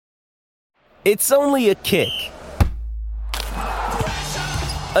It's only a kick,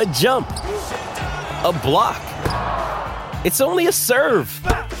 a jump, a block. It's only a serve.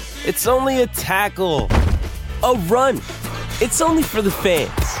 It's only a tackle, a run. It's only for the fans.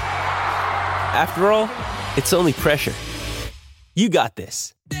 After all, it's only pressure. You got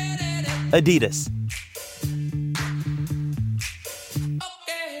this. Adidas.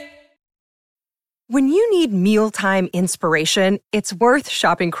 When you need mealtime inspiration, it's worth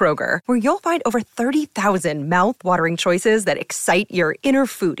shopping Kroger, where you'll find over 30,000 mouth-watering choices that excite your inner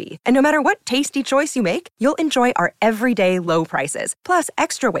foodie. And no matter what tasty choice you make, you'll enjoy our everyday low prices, plus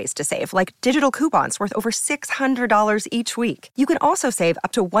extra ways to save, like digital coupons worth over $600 each week. You can also save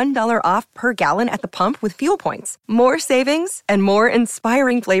up to $1 off per gallon at the pump with fuel points. More savings and more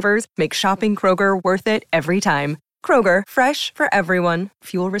inspiring flavors make shopping Kroger worth it every time. Kroger, fresh for everyone.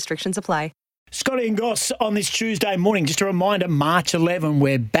 Fuel restrictions apply. Scotty and Goss on this Tuesday morning. Just a reminder, March 11,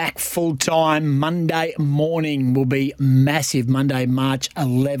 we're back full-time. Monday morning will be massive. Monday, March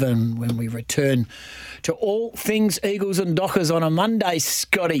 11, when we return to all things Eagles and Dockers on a Monday,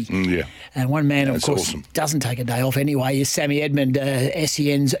 Scotty. Yeah. And one man, of course, awesome. doesn't take a day off anyway, is Sammy Edmund,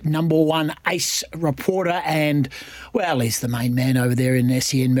 SEN's number one ace reporter. And, well, he's the main man over there in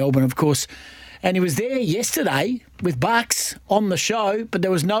SEN Melbourne, of course. And he was there yesterday with Bucks on the show, but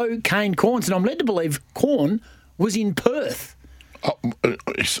there was no Kane Corns. And I'm led to believe Corn was in Perth. Oh,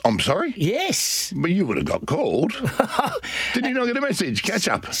 I'm sorry? Yes. But you would have got called. Did you not get a message? Catch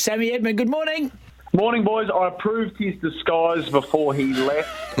up. Sammy Edmund, good morning. Morning, boys. I approved his disguise before he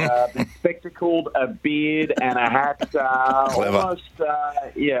left. Been spectacled, a beard and a hat. Clever.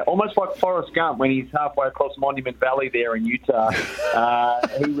 Almost like Forrest Gump when he's halfway across Monument Valley there in Utah.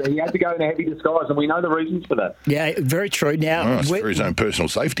 He had to go in a heavy disguise, and we know the reasons for that. Yeah, very true. Now, It's for his own personal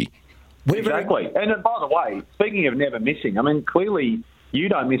safety. Exactly. And by the way, speaking of never missing, I mean, clearly you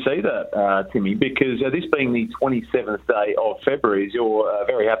don't miss either, Timmy, because this being the 27th day of February is your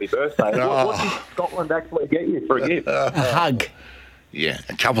very happy birthday. What did Scotland actually get you for a gift? A hug. Yeah,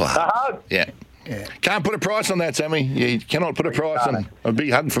 a couple of hugs. A hug? Yeah. Can't put a price on that, Sammy. You cannot put a price on a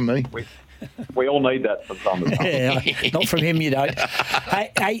big hug from me. We all need that from time to time. Yeah, not from him, you don't.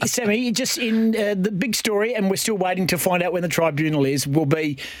 Hey, Sammy, just in the big story, and we're still waiting to find out when the tribunal is, will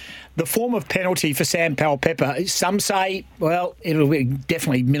be the form of penalty for Sam Powell-Pepper. Some say, well, it'll be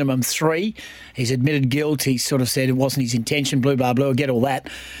definitely minimum 3. He's admitted guilt. He sort of said it wasn't his intention, blah, blah, blah. I get all that.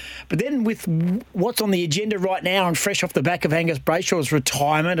 But then with what's on the agenda right now and fresh off the back of Angus Brayshaw's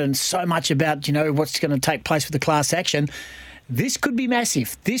retirement and so much about, what's going to take place with the class action, this could be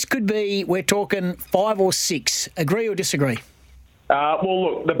massive. This could be, we're talking 5 or 6. Agree or disagree?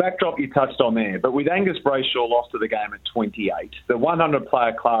 Well, look, the backdrop you touched on there, but with Angus Brayshaw lost to the game at 28, the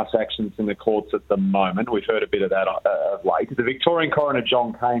 100-player class actions in the courts at the moment, we've heard a bit of that of late, the Victorian Coroner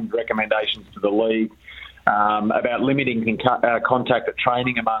John Kane's recommendations to the league about limiting contact at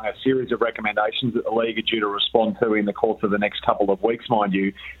training, among a series of recommendations that the league are due to respond to in the course of the next couple of weeks, mind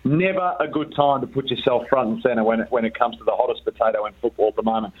you. Never a good time to put yourself front and centre when it comes to the hottest potato in football at the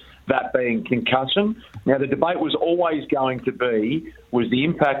moment, that being concussion. Now, the debate was always going to be, was the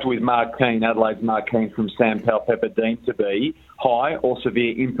impact with Mark Keane, Adelaide's Mark Keane, from Sam Powell-Pepper deemed to be high or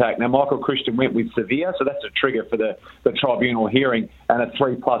severe impact? Now, Michael Christian went with severe, so that's a trigger for the tribunal hearing and a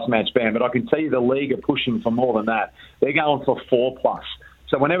 3+ match ban. But I can tell you the league are pushing for more than that. They're going for 4+.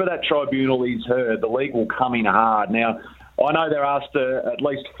 So whenever that tribunal is heard, the league will come in hard. Now, I know they're asked at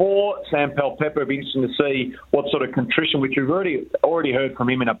least 4. Sam Powell-Pepper, it'll be interesting to see what sort of contrition, which we've already heard from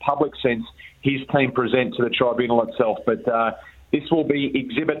him in a public sense, his team present to the tribunal itself. But this will be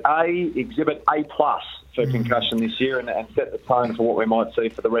Exhibit A+, for concussion this year and set the tone for what we might see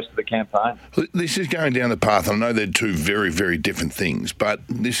for the rest of the campaign. This is going down the path, I know they're two very, very different things, but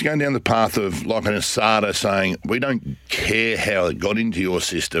this is going down the path of like an ASADA saying, we don't care how it got into your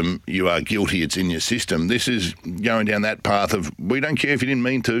system, you are guilty, it's in your system. This is going down that path of, we don't care if you didn't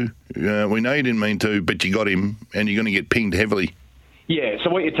mean to, we know you didn't mean to, but you got him and you're going to get pinged heavily. Yeah, so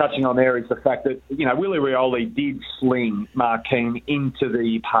what you're touching on there is the fact that, Willie Rioli did sling Mark Keane into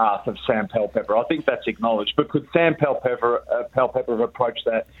the path of Sam Powell-Pepper. I think that's acknowledged. But could Sam Powell-Pepper have approached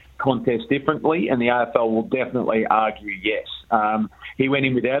that contest differently? And the AFL will definitely argue yes. He went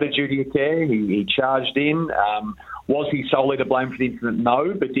in without a duty of care. He charged in. Was he solely to blame for the incident?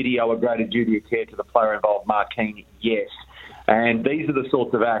 No. But did he owe a greater duty of care to the player involved, Mark Keane? Yes. And these are the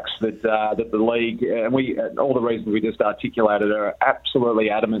sorts of acts that the league, and all the reasons we just articulated, are absolutely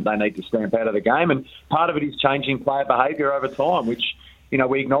adamant they need to stamp out of the game. And part of it is changing player behaviour over time, which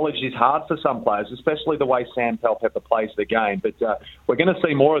we acknowledge is hard for some players, especially the way Sam Powell-Pepper plays the game. But we're going to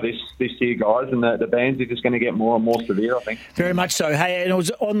see more of this year, guys, and the bans are just going to get more and more severe, I think. Very much so. Hey, and it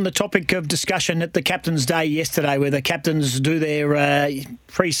was on the topic of discussion at the Captain's Day yesterday, where the captains do their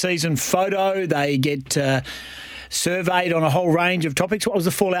pre-season photo. They get surveyed on a whole range of topics. What was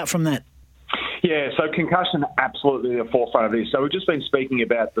the fallout from that? Yeah, so concussion absolutely at the forefront of this. So we've just been speaking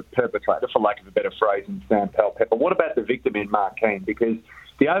about the perpetrator, for lack of a better phrase, in Sam Powell-Pepper. What about the victim in Mark Keane? Because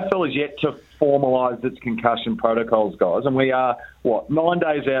the AFL is yet to formalise its concussion protocols, guys, and we are, 9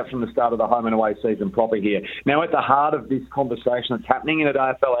 days out from the start of the home and away season proper here. Now, at the heart of this conversation that's happening in at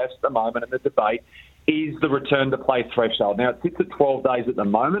AFLS at the moment and the debate is the return to play threshold. Now, it sits at 12 days at the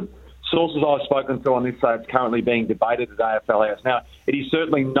moment. Sources I've spoken to on this say it's currently being debated at AFLS. Now, it is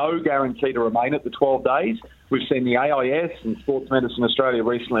certainly no guarantee to remain at the 12 days. We've seen the AIS and Sports Medicine Australia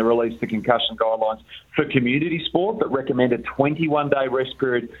recently released the concussion guidelines for community sport that recommend a 21-day rest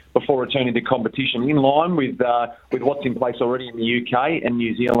period before returning to competition, in line with what's in place already in the UK and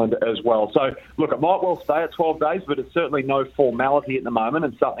New Zealand as well. So, look, it might well stay at 12 days, but it's certainly no formality at the moment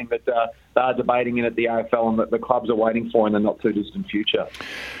and something that they are debating in at the AFL and that the clubs are waiting for in the not-too-distant future.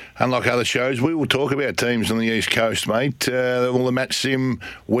 Unlike other shows, we will talk about teams on the East Coast, mate. All the match sim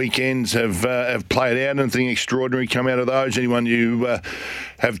weekends have played out. Anything extraordinary come out of those? Anyone you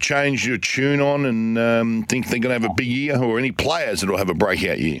have changed your tune on and think they're going to have a big year, or any players that will have a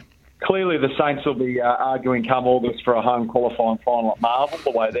breakout year? Clearly, the Saints will be arguing come August for a home qualifying final at Marvel,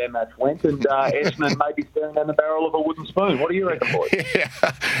 the way their match went, and Edmund may be staring down the barrel of a wooden spoon. What do you reckon, boys? Yeah,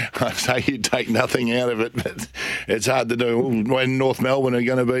 I say you take nothing out of it, but it's hard to do. When North Melbourne are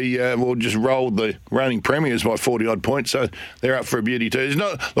going to be, just rolled the reigning premiers by 40-odd points, so they're up for a beauty too.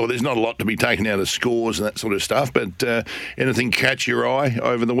 There's not a lot to be taken out of scores and that sort of stuff, but anything catch your eye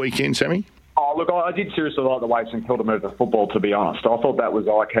over the weekend, Sammy? Oh, look, I did seriously like the way St Kilda moved the football, to be honest. I thought that was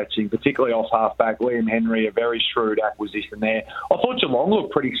eye-catching, particularly off half-back. Liam Henry, a very shrewd acquisition there. I thought Geelong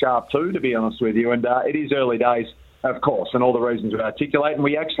looked pretty sharp too, to be honest with you, and it is early days, of course, and all the reasons we articulate. And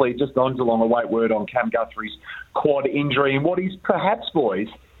we actually, just on Geelong, await word on Cam Guthrie's quad injury, and what is perhaps, boys,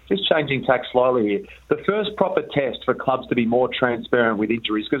 just changing tack slightly here, the first proper test for clubs to be more transparent with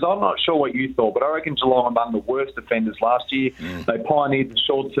injuries, because I'm not sure what you thought, but I reckon Geelong among the worst offenders last year. They pioneered the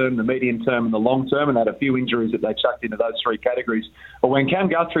short term, the medium term and the long term, and had a few injuries that they chucked into those three categories. But when Cam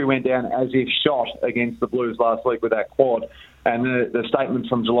Guthrie went down as if shot against the Blues last week with that quad, and the statement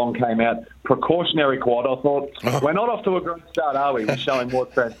from Geelong came out, precautionary quad, I thought, we're not off to a great start, are we? We're showing more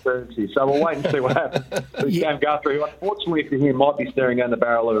transparency. So we'll wait and see what happens with Cam Guthrie, who unfortunately for him might be staring down the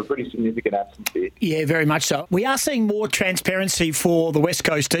barrel of a pretty significant absence here. Yeah, very much so. We are seeing more transparency for the West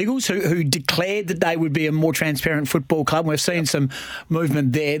Coast Eagles, who declared that they would be a more transparent football club. We've seen some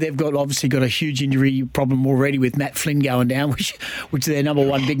movement there. They've obviously got a huge injury problem already with Matt Flynn going down, which is their number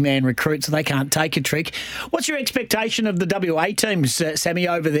one big man recruit, so they can't take a trick. What's your expectation of the WA teams, Sammy,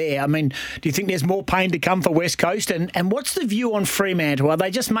 over there? I mean, do you think there's more pain to come for West Coast? And what's the view on Fremantle? Are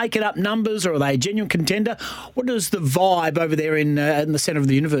they just making up numbers, or are they a genuine contender? What is the vibe over there in the centre of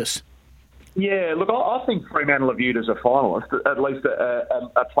the universe? Yeah, look, I think Fremantle are viewed as a finalist, at least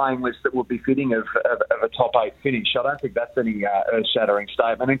a playing list that would be fitting of a top 8 finish. I don't think that's any earth-shattering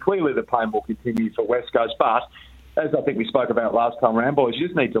statement. And clearly the pain will continue for West Coast, but as I think we spoke about last time around, boys, you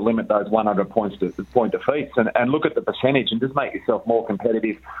just need to limit those 100 point defeats and look at the percentage and just make yourself more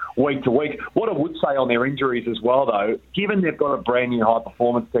competitive week to week. What I would say on their injuries as well, though, given they've got a brand new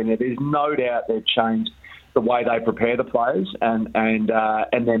high-performance team, there's no doubt they've changed the way they prepare the players and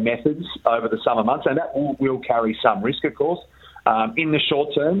their methods over the summer months, and that will carry some risk, of course, in the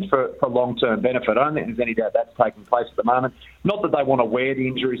short term for long-term benefit. I don't think there's any doubt that's taking place at the moment. Not that they want to wear the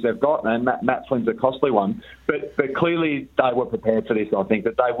injuries they've got, and Matt Flynn's a costly one, but clearly they were prepared for this, I think,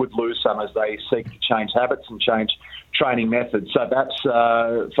 that they would lose some as they seek to change habits and change training methods. So that's,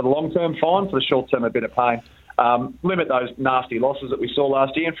 for the long term, fine. For the short term, a bit of pain. Limit those nasty losses that we saw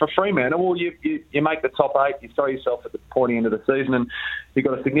last year. And for Fremantle, well, you make the top 8, you throw yourself at the pointy end of the season, and you've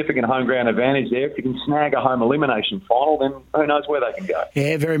got a significant home ground advantage there. If you can snag a home elimination final, then who knows where they can go.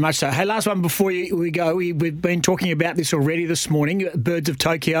 Yeah, very much so. Hey, last one before we go. We've been talking about this already this morning. Birds of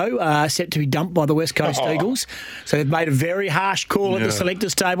Tokyo are set to be dumped by the West Coast Eagles. So they've made a very harsh call at the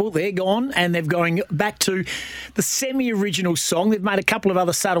selectors table. They're gone, and they're going back to the semi-original song. They've made a couple of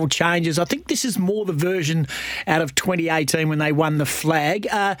other subtle changes. I think this is more the version out of 2018 when they won the flag.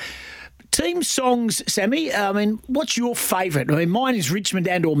 Team songs, Sammy, I mean, what's your favourite? I mean, mine is Richmond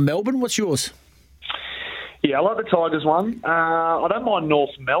and or Melbourne. What's yours? Yeah, I like the Tigers one. I don't mind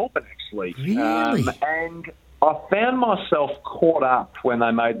North Melbourne, actually. Really? And I found myself caught up when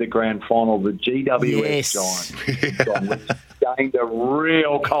they made the grand final, the GWS Giants. gained a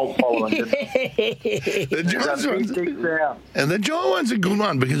real cult following. The Giants and the Giant one's a good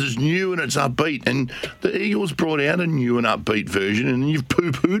one because it's new and it's upbeat. And the Eagles brought out a new and upbeat version, and you've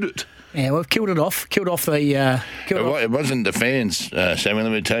poo-pooed it. Yeah, we've killed off the. It wasn't the fans, Sammy,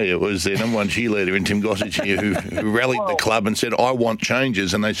 let me tell you. It was their number one cheerleader in Tim Gossage here who rallied the club and said, I want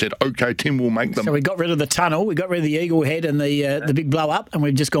changes. And they said, OK, Tim, we'll make them. So we got rid of the tunnel, we got rid of the eagle head and the big blow up, and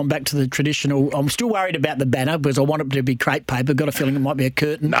we've just gone back to the traditional. I'm still worried about the banner because I want it to be crepe paper. Got a feeling it might be a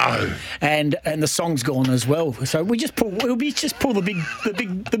curtain. No. And the song's gone as well. So we'll just pull the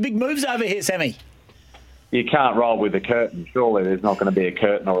big moves over here, Sammy. You can't roll with a curtain. Surely there's not going to be a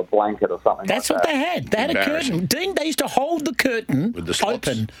curtain or a blanket or something. That's like what that. they had. They had a curtain. Dean, they used to hold the curtain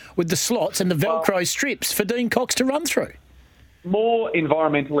open with the slots and the Velcro strips for Dean Cox to run through. More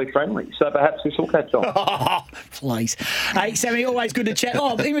environmentally friendly, so perhaps this will catch on. Oh, please. Hey, Sammy, always good to chat.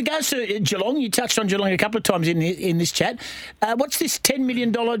 Oh, in regards to Geelong, you touched on Geelong a couple of times in this chat. What's this $10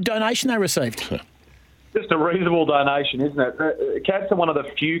 million donation they received? Just a reasonable donation, isn't it? The Cats are one of the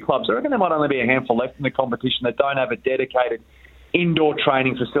few clubs, I reckon there might only be a handful left in the competition that don't have a dedicated indoor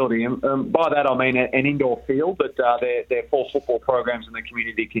training facility. And by that I mean an indoor field that their 4 football programs in the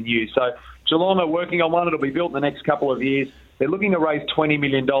community can use. So Geelong are working on one. It'll be built in the next couple of years. They're looking to raise $20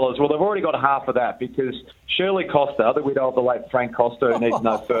 million. Well, they've already got half of that because Shirley Costa, the widow of the late Frank Costa, who needs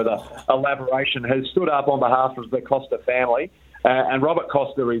no further elaboration, has stood up on behalf of the Costa family. And Robert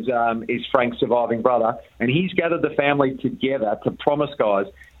Costa is Frank's surviving brother, and he's gathered the family together to promise, guys,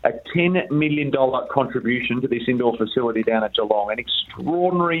 a $10 million contribution to this indoor facility down at Geelong. An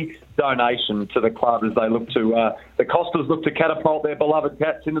extraordinary donation to the club as they look to, the Costas look to catapult their beloved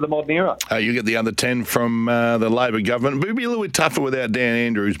Cats into the modern era. You get the other 10 from the Labor government. It'll be a little bit tougher without Dan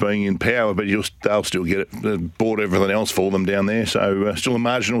Andrews being in power, but they'll still get it. Bought everything else for them down there, so still a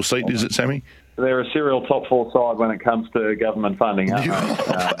marginal seat, is it, Sammy? They're a serial top 4 side when it comes to government funding, aren't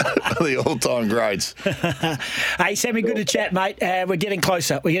they? The all-time greats. Hey, Sammy, good to chat, mate. We're getting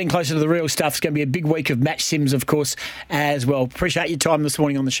closer. We're getting closer to the real stuff. It's going to be a big week of match sims, of course, as well. Appreciate your time this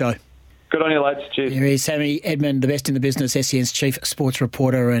morning on the show. Good on you, lads. Cheers. Here is Sammy Edmund, the best in the business, SEN's chief sports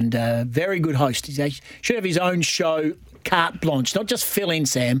reporter and very good host. He should have his own show, carte blanche, not just fill in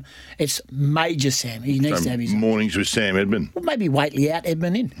Sam. It's Major Sam. He needs to have his mornings with Sam Edmund. Well, maybe Waitley out,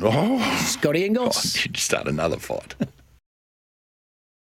 Edmund in. Oh, Scotty and Goss. You'd start another fight.